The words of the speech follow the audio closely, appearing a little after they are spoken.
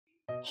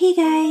Hey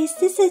guys,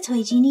 this is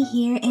Toy Genie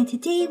here, and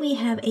today we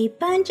have a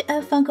bunch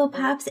of Funko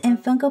Pops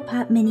and Funko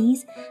Pop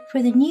Minis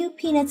for the new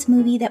Peanuts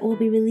movie that will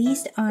be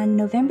released on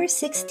November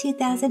 6,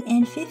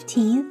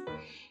 2015.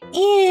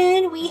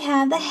 And we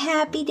have the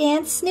Happy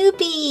Dance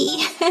Snoopy!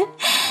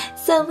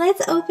 So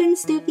let's open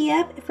Snoopy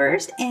up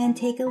first and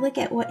take a look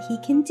at what he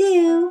can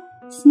do.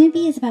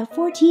 Snoopy is about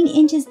 14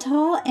 inches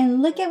tall,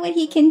 and look at what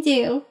he can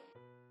do.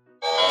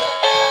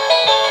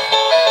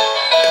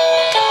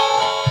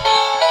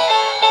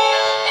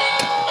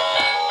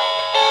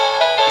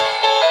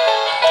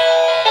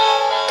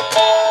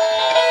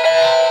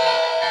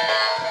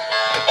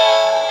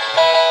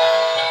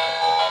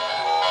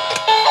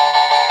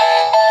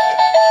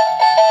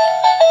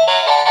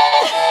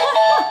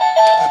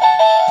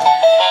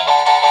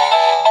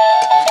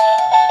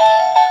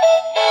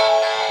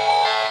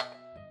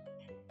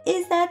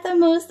 Is that the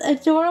most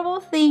adorable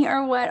thing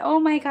or what? Oh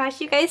my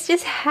gosh, you guys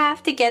just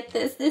have to get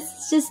this. This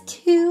is just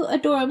too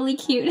adorably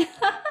cute.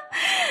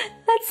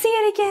 Let's see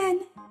it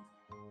again.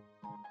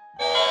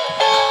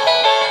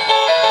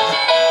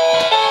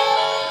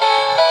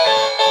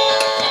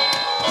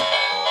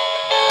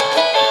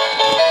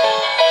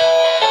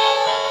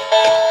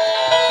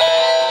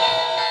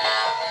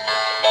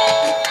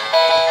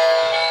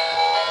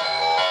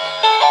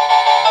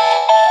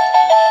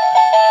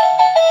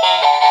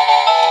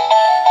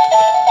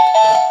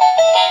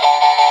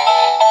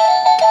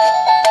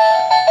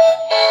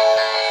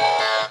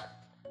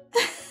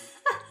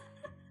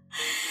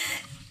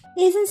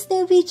 Isn't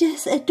Snoopy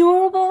just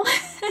adorable?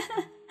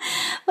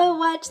 But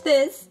watch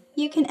this.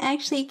 You can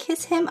actually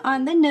kiss him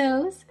on the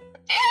nose.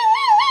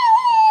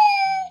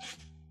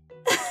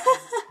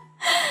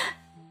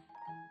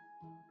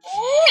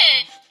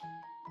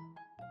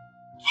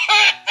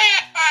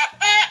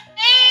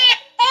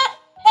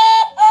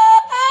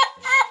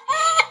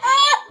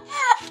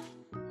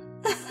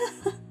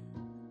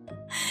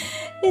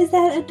 Is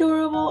that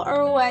adorable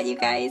or what, you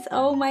guys?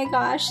 Oh my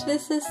gosh,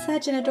 this is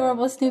such an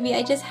adorable Snoopy.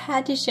 I just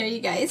had to show you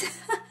guys.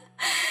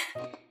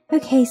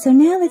 Okay, so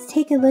now let's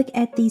take a look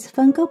at these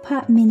Funko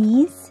Pop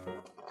Minis.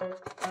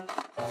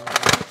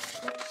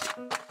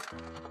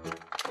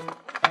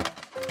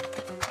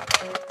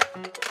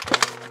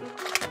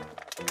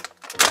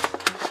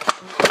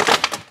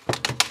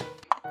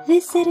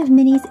 This set of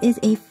minis is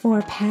a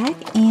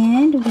 4-pack,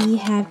 and we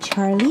have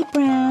Charlie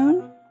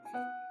Brown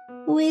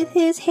with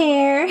his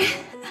hair.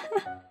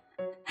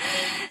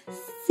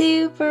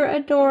 Super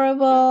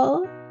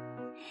adorable.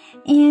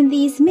 And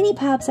these mini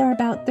pops are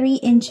about 3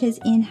 inches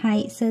in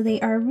height, so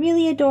they are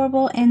really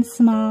adorable and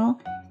small.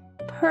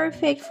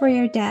 Perfect for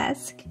your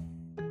desk.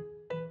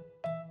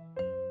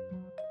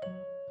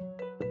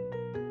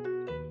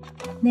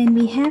 Then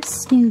we have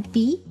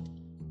Snoopy.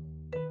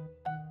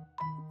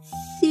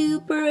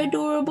 Super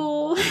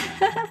adorable.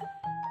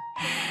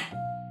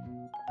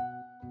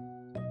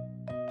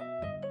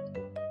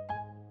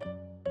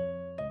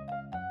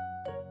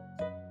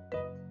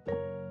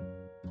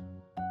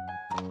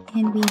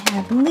 And we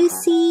have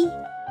Lucy.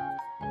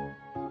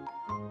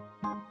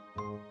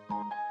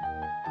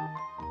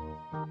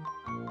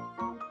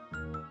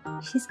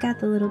 She's got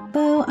the little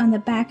bow on the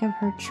back of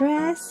her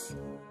dress.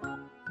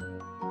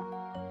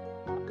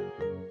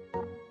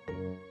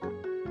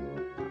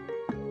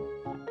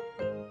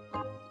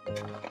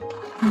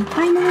 And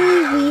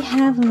finally, we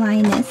have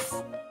Linus.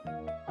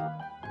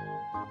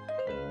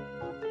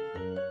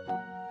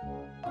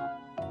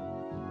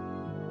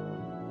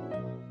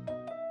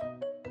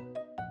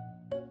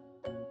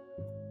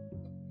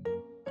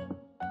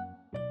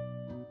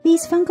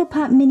 These Funko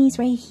Pop Minis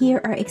right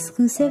here are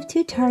exclusive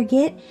to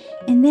Target,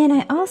 and then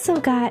I also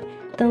got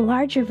the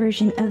larger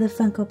version of the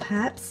Funko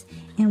Pops,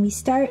 and we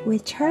start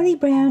with Charlie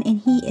Brown, and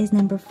he is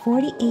number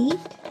 48.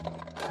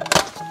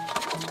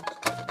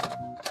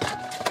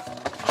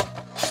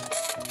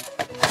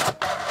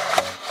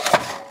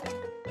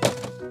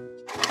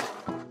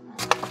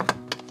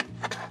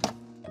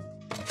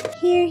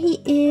 Here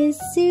he is,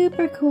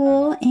 super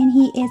cool, and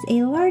he is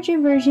a larger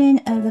version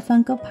of the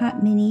Funko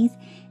Pop Minis,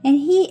 and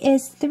he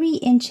is 3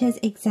 inches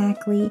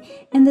exactly,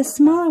 and the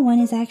smaller one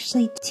is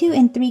actually 2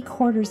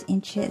 3/4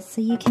 inches,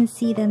 so you can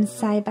see them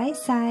side by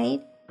side.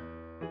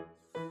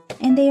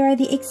 And they are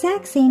the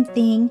exact same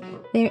thing.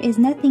 There is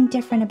nothing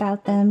different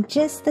about them,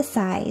 just the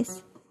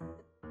size.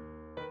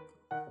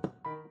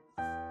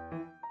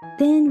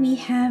 Then we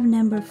have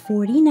number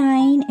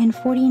 49, and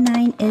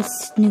 49 is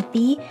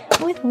Snoopy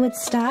with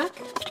Woodstock.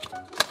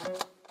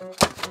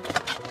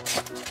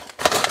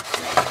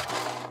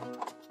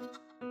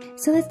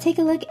 So let's take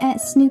a look at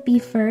Snoopy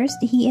first.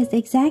 He is the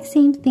exact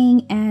same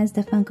thing as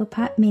the Funko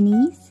Pop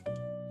Minis,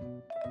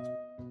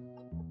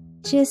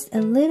 just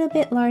a little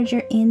bit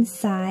larger in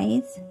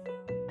size.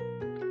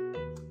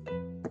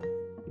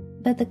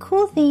 But the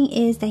cool thing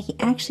is that he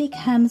actually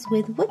comes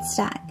with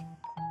Woodstock,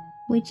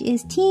 which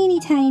is teeny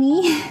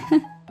tiny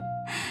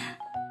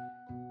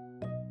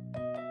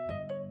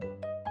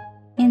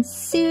and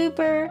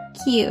super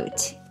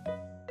cute.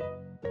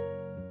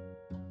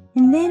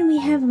 And then we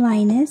have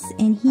Linus,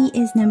 and he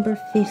is number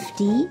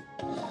 50.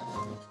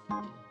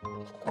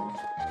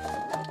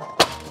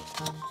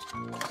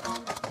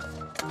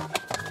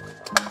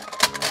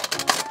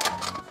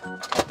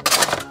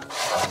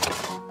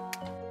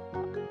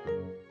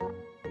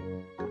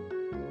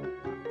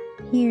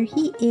 Here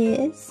he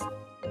is.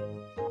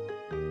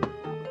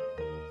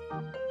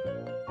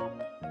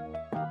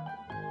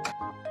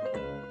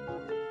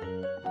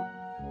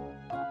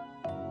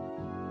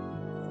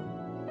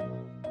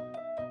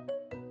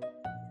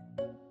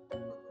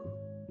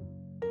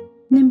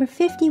 Number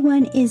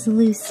 51 is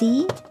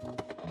Lucy.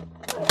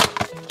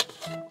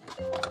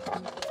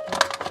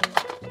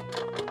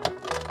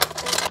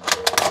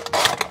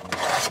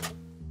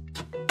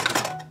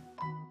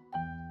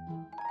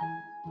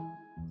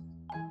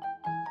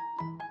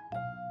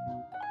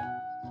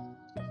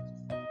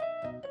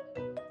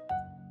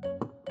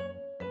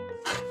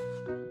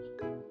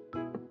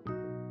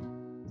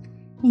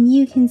 And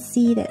you can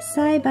see that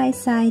side by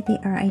side they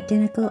are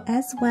identical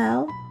as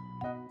well.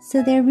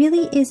 So there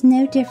really is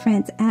no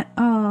difference at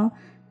all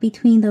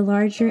between the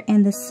larger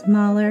and the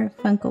smaller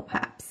Funko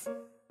Pops.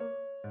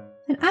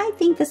 But I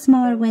think the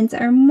smaller ones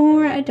are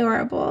more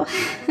adorable.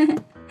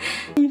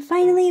 And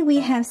finally we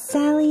have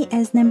Sally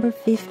as number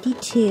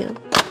 52.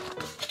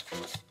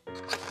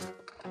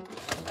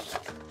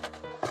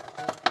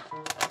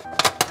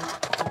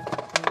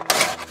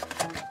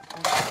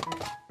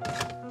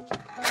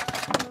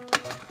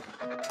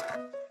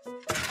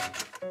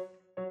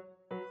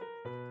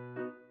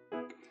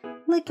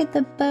 Look at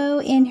the bow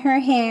in her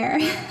hair.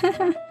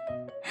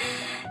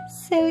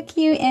 So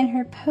cute, and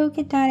her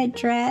polka dotted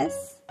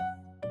dress.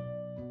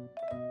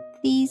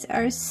 These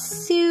are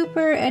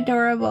super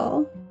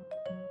adorable.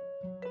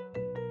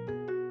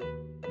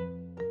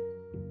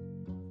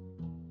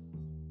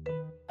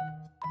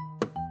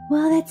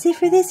 Well, that's it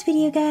for this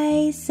video,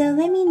 guys. So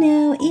let me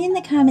know in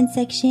the comment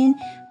section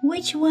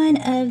which one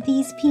of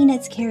these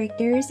Peanuts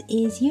characters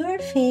is your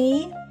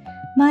fave.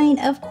 Mine,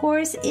 of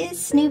course,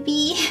 is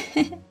Snoopy.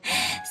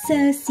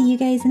 So see you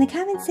guys in the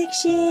comment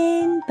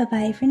section.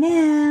 Bye-bye for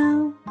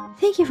now.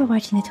 Thank you for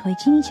watching the Toy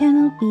Genie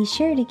channel. Be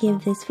sure to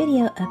give this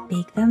video a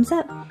big thumbs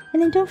up.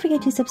 And then don't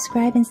forget to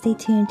subscribe and stay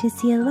tuned to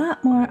see a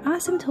lot more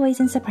awesome toys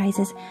and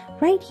surprises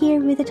right here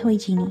with the Toy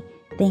Genie.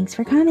 Thanks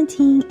for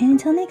commenting, and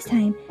until next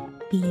time,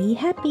 be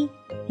happy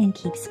and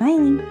keep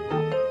smiling.